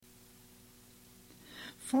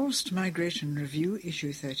Forced Migration Review,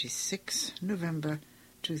 Issue 36, November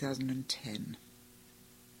 2010.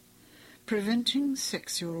 Preventing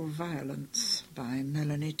Sexual Violence by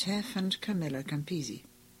Melanie Teff and Camilla Campisi.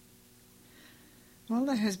 While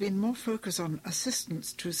there has been more focus on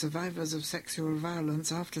assistance to survivors of sexual violence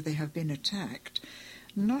after they have been attacked,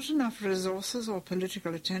 not enough resources or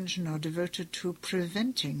political attention are devoted to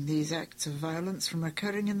preventing these acts of violence from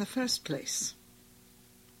occurring in the first place.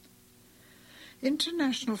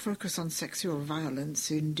 International focus on sexual violence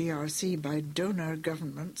in DRC by donor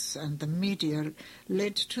governments and the media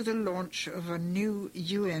led to the launch of a new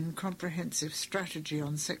UN comprehensive strategy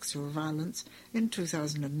on sexual violence in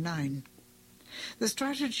 2009. The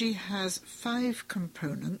strategy has 5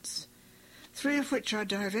 components, 3 of which are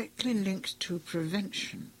directly linked to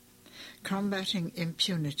prevention: combating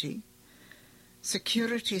impunity,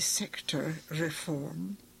 security sector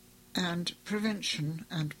reform, and prevention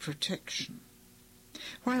and protection.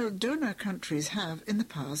 While donor countries have, in the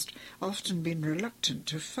past, often been reluctant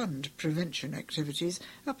to fund prevention activities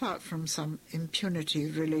apart from some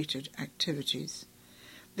impunity-related activities,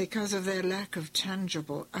 because of their lack of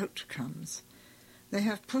tangible outcomes, they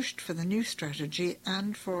have pushed for the new strategy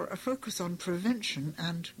and for a focus on prevention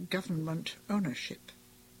and government ownership.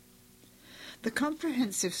 The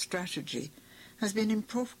comprehensive strategy has been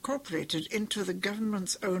incorporated into the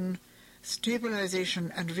government's own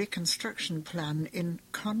Stabilization and Reconstruction Plan in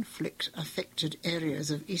conflict-affected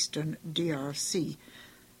areas of eastern DRC,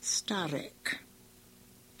 STAREC.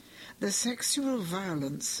 The sexual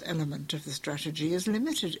violence element of the strategy is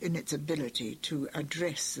limited in its ability to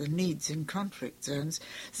address the needs in conflict zones,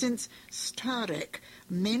 since STAREC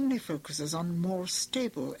mainly focuses on more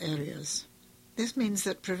stable areas. This means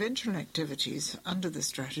that prevention activities under the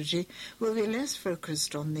strategy will be less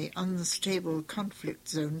focused on the unstable conflict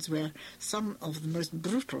zones where some of the most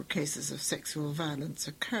brutal cases of sexual violence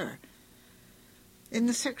occur. In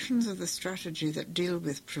the sections of the strategy that deal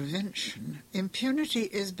with prevention, impunity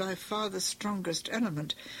is by far the strongest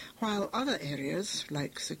element, while other areas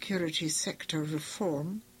like security sector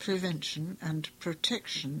reform, prevention and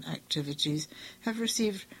protection activities have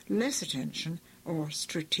received less attention or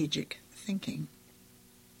strategic thinking.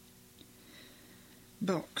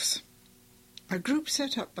 Box. A group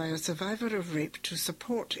set up by a survivor of rape to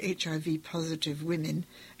support HIV-positive women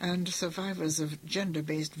and survivors of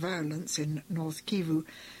gender-based violence in North Kivu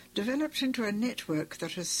developed into a network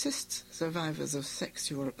that assists survivors of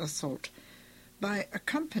sexual assault by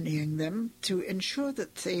accompanying them to ensure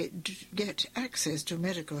that they get access to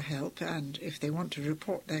medical help and, if they want to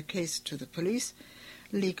report their case to the police,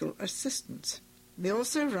 legal assistance. They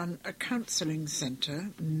also run a counselling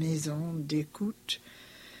centre, Maison d'Écoute,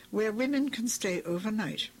 where women can stay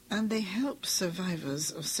overnight, and they help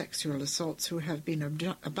survivors of sexual assaults who have been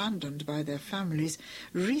abandoned by their families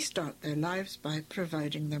restart their lives by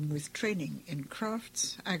providing them with training in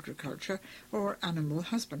crafts, agriculture, or animal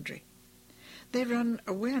husbandry. They run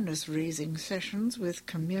awareness-raising sessions with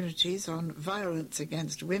communities on violence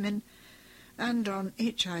against women and on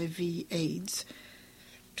HIV/AIDS,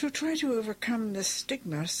 to try to overcome the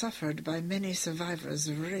stigma suffered by many survivors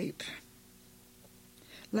of rape.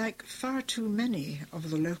 Like far too many of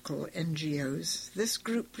the local NGOs, this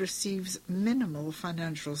group receives minimal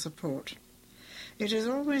financial support. It is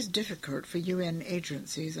always difficult for UN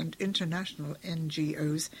agencies and international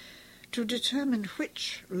NGOs to determine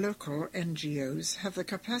which local NGOs have the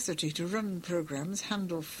capacity to run programs,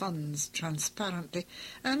 handle funds transparently,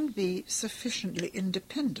 and be sufficiently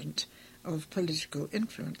independent of political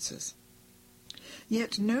influences.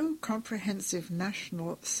 Yet no comprehensive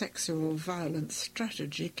national sexual violence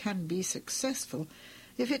strategy can be successful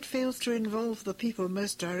if it fails to involve the people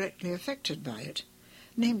most directly affected by it,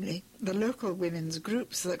 namely the local women's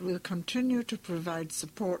groups that will continue to provide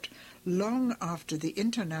support long after the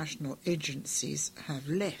international agencies have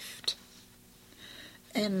left.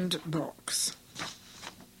 End box.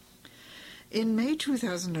 In May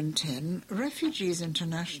 2010, Refugees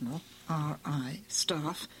International, RI,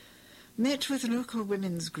 staff met with local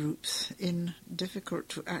women's groups in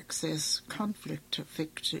difficult-to-access,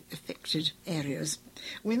 conflict-affected areas.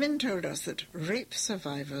 Women told us that rape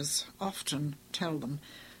survivors often tell them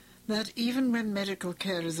that even when medical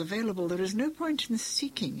care is available, there is no point in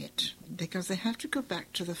seeking it, because they have to go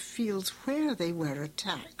back to the fields where they were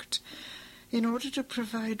attacked in order to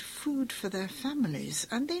provide food for their families,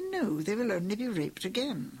 and they know they will only be raped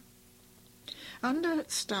again. Under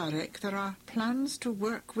STAREC, there are plans to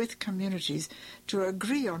work with communities to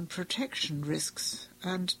agree on protection risks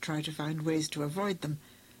and try to find ways to avoid them.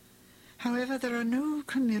 However, there are no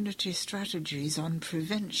community strategies on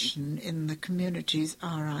prevention in the communities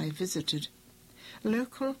RI visited.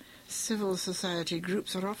 Local civil society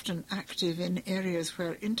groups are often active in areas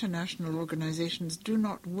where international organizations do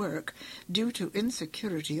not work due to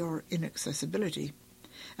insecurity or inaccessibility,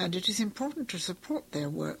 and it is important to support their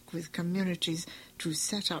work with communities to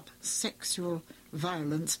set up sexual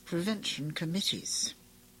violence prevention committees.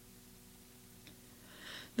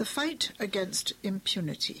 The fight against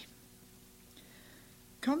impunity.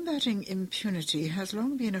 Combating impunity has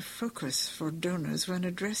long been a focus for donors when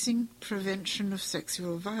addressing prevention of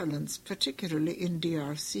sexual violence, particularly in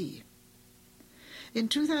DRC. In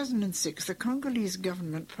 2006, the Congolese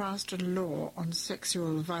government passed a law on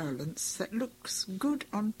sexual violence that looks good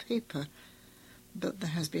on paper, but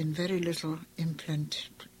there has been very little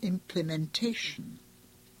implementation.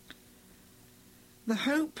 The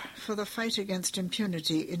hope for the fight against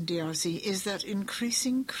impunity in DRC is that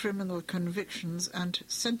increasing criminal convictions and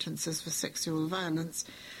sentences for sexual violence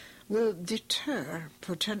will deter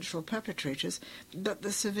potential perpetrators, but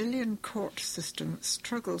the civilian court system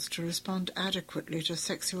struggles to respond adequately to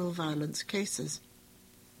sexual violence cases.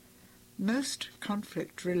 Most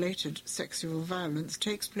conflict-related sexual violence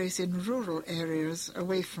takes place in rural areas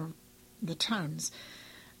away from the towns,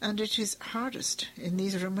 and it is hardest in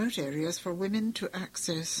these remote areas for women to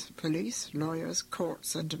access police, lawyers,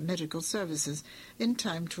 courts, and medical services in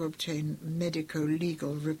time to obtain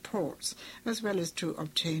medico-legal reports, as well as to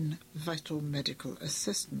obtain vital medical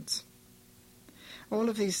assistance. All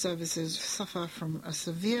of these services suffer from a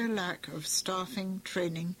severe lack of staffing,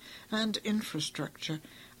 training, and infrastructure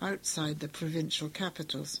outside the provincial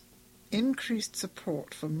capitals. Increased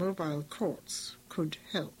support for mobile courts could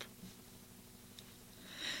help.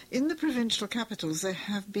 In the provincial capitals, there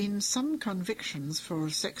have been some convictions for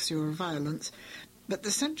sexual violence, but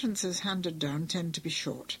the sentences handed down tend to be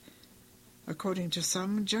short. According to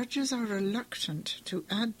some, judges are reluctant to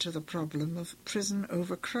add to the problem of prison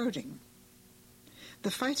overcrowding. The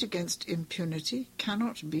fight against impunity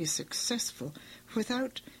cannot be successful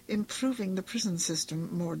without improving the prison system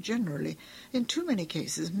more generally. In too many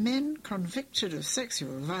cases, men convicted of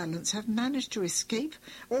sexual violence have managed to escape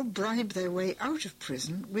or bribe their way out of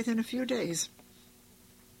prison within a few days.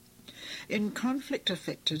 In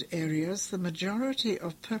conflict-affected areas, the majority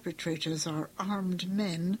of perpetrators are armed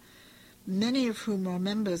men, many of whom are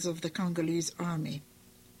members of the Congolese army.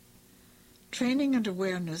 Training and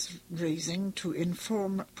awareness raising to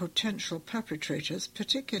inform potential perpetrators,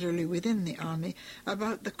 particularly within the army,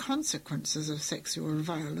 about the consequences of sexual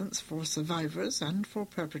violence for survivors and for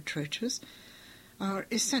perpetrators are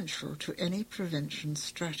essential to any prevention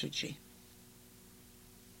strategy.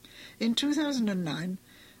 In 2009,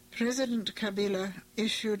 President Kabila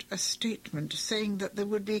issued a statement saying that there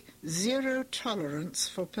would be zero tolerance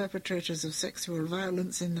for perpetrators of sexual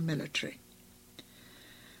violence in the military.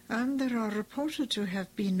 And there are reported to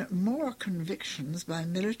have been more convictions by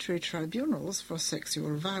military tribunals for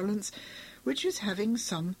sexual violence, which is having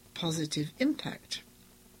some positive impact.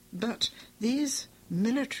 But these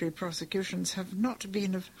military prosecutions have not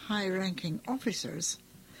been of high-ranking officers,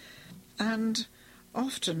 and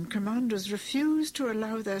often commanders refuse to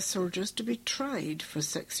allow their soldiers to be tried for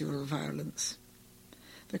sexual violence.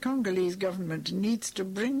 The Congolese government needs to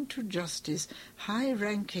bring to justice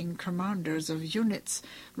high-ranking commanders of units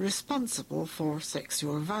responsible for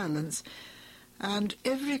sexual violence, and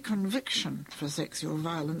every conviction for sexual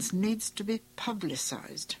violence needs to be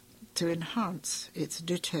publicized to enhance its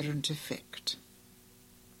deterrent effect.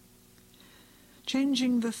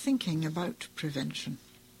 Changing the thinking about prevention.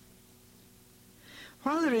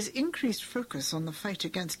 While there is increased focus on the fight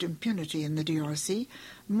against impunity in the DRC,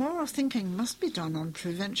 more thinking must be done on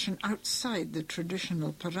prevention outside the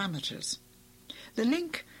traditional parameters. The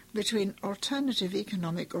link between alternative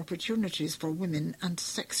economic opportunities for women and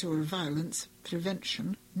sexual violence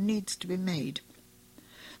prevention needs to be made.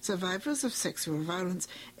 Survivors of sexual violence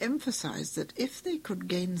emphasize that if they could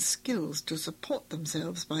gain skills to support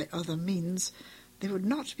themselves by other means, they would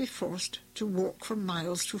not be forced to walk for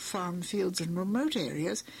miles to farm fields in remote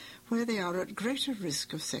areas where they are at greater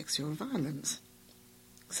risk of sexual violence.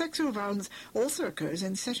 Sexual violence also occurs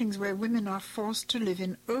in settings where women are forced to live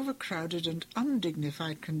in overcrowded and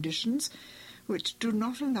undignified conditions which do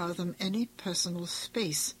not allow them any personal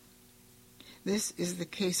space. This is the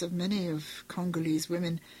case of many of Congolese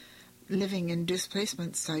women living in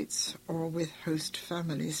displacement sites or with host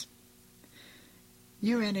families.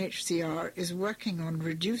 UNHCR is working on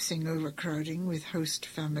reducing overcrowding with host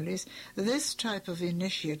families. This type of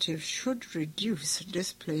initiative should reduce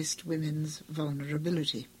displaced women's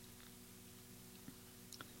vulnerability.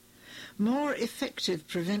 More effective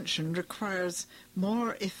prevention requires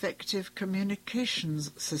more effective communications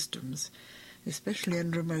systems, especially in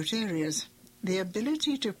remote areas. The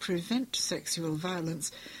ability to prevent sexual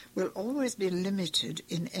violence will always be limited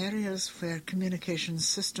in areas where communication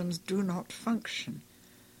systems do not function.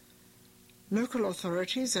 Local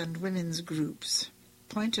authorities and women's groups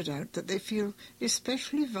pointed out that they feel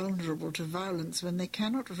especially vulnerable to violence when they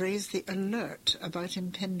cannot raise the alert about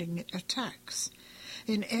impending attacks.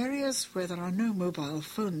 In areas where there are no mobile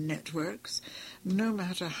phone networks, no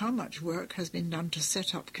matter how much work has been done to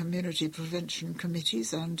set up community prevention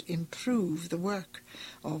committees and improve the work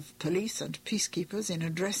of police and peacekeepers in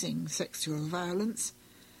addressing sexual violence,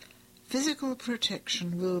 physical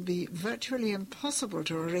protection will be virtually impossible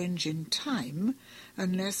to arrange in time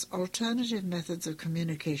unless alternative methods of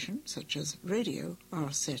communication, such as radio,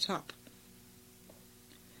 are set up.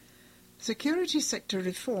 Security sector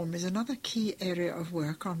reform is another key area of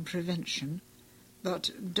work on prevention,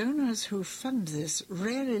 but donors who fund this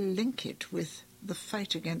rarely link it with the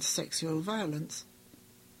fight against sexual violence.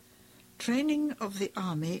 Training of the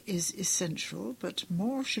army is essential, but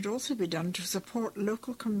more should also be done to support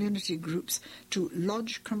local community groups to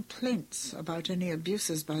lodge complaints about any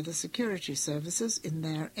abuses by the security services in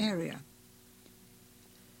their area.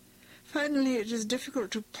 Finally, it is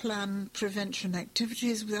difficult to plan prevention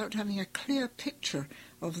activities without having a clear picture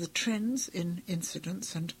of the trends in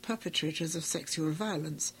incidents and perpetrators of sexual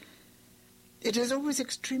violence. It is always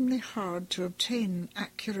extremely hard to obtain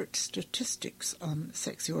accurate statistics on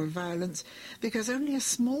sexual violence because only a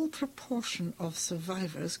small proportion of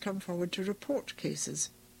survivors come forward to report cases.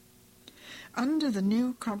 Under the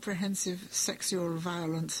new Comprehensive Sexual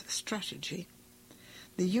Violence Strategy,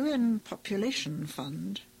 the UN Population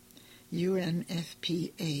Fund,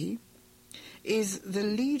 UNFPA, is the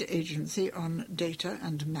lead agency on data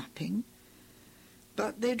and mapping,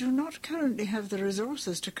 but they do not currently have the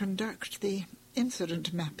resources to conduct the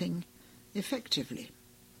incident mapping effectively.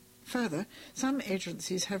 Further, some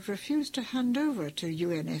agencies have refused to hand over to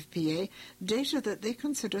UNFPA data that they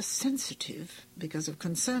consider sensitive because of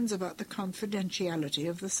concerns about the confidentiality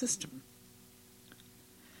of the system.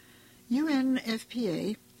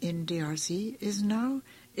 UNFPA in DRC is now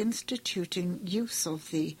instituting use of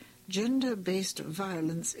the Gender-Based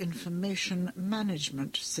Violence Information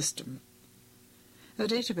Management System, a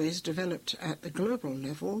database developed at the global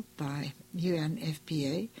level by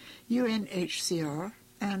UNFPA, UNHCR,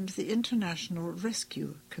 and the International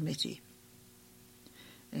Rescue Committee.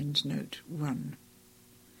 Endnote 1.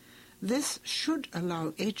 This should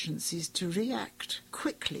allow agencies to react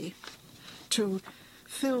quickly to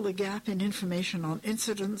fill the gap in information on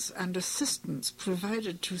incidents and assistance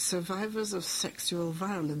provided to survivors of sexual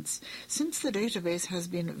violence. Since the database has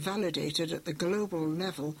been validated at the global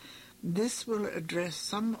level, this will address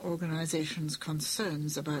some organizations'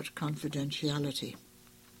 concerns about confidentiality.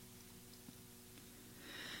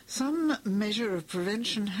 Some measure of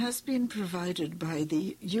prevention has been provided by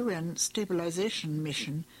the UN Stabilization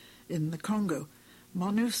Mission in the Congo,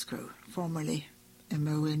 MONUSCO, formerly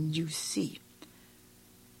MONUC.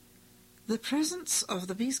 The presence of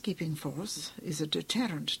the peacekeeping force is a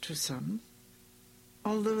deterrent to some,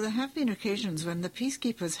 although there have been occasions when the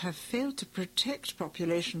peacekeepers have failed to protect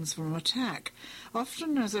populations from attack,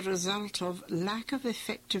 often as a result of lack of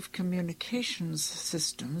effective communications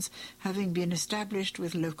systems having been established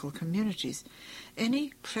with local communities.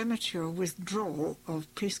 Any premature withdrawal of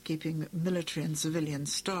peacekeeping military and civilian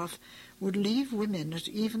staff would leave women at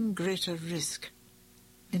even greater risk.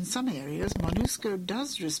 In some areas, MONUSCO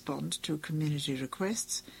does respond to community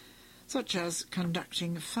requests, such as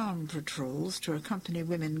conducting farm patrols to accompany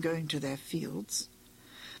women going to their fields.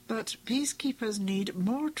 But peacekeepers need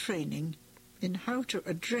more training in how to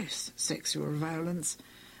address sexual violence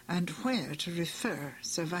and where to refer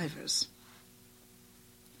survivors.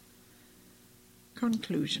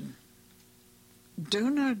 Conclusion.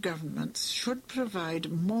 Donor governments should provide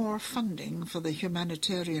more funding for the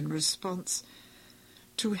humanitarian response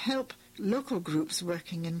to help local groups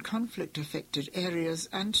working in conflict-affected areas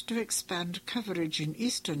and to expand coverage in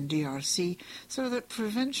eastern DRC so that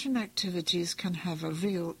prevention activities can have a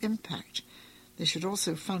real impact. They should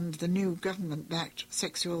also fund the new government-backed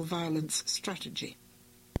sexual violence strategy.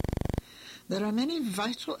 There are many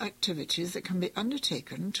vital activities that can be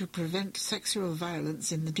undertaken to prevent sexual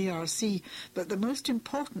violence in the DRC, but the most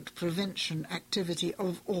important prevention activity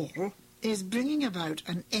of all is bringing about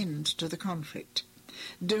an end to the conflict.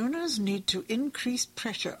 Donors need to increase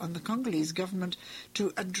pressure on the Congolese government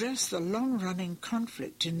to address the long-running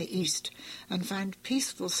conflict in the east and find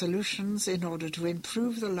peaceful solutions in order to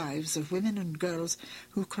improve the lives of women and girls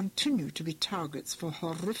who continue to be targets for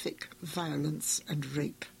horrific violence and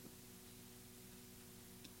rape.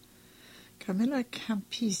 Camilla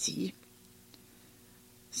Campisi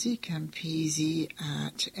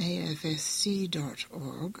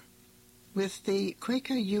ccampese@afsc.org, with the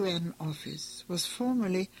Quaker UN office, was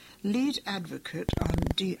formerly lead advocate on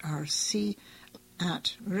DRC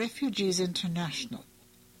at Refugees International.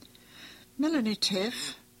 Melanie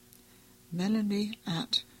Teff, Melanie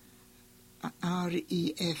at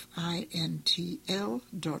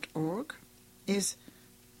refintl.org, is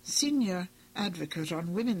Senior Advocate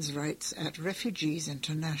on Women's Rights at Refugees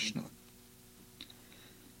International.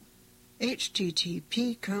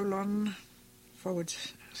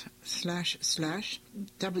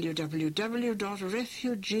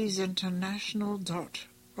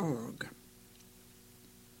 http://www.refugeesinternational.org.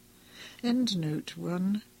 Endnote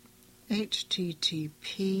 1,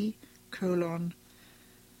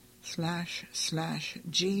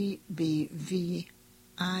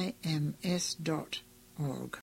 http://gbvims.org.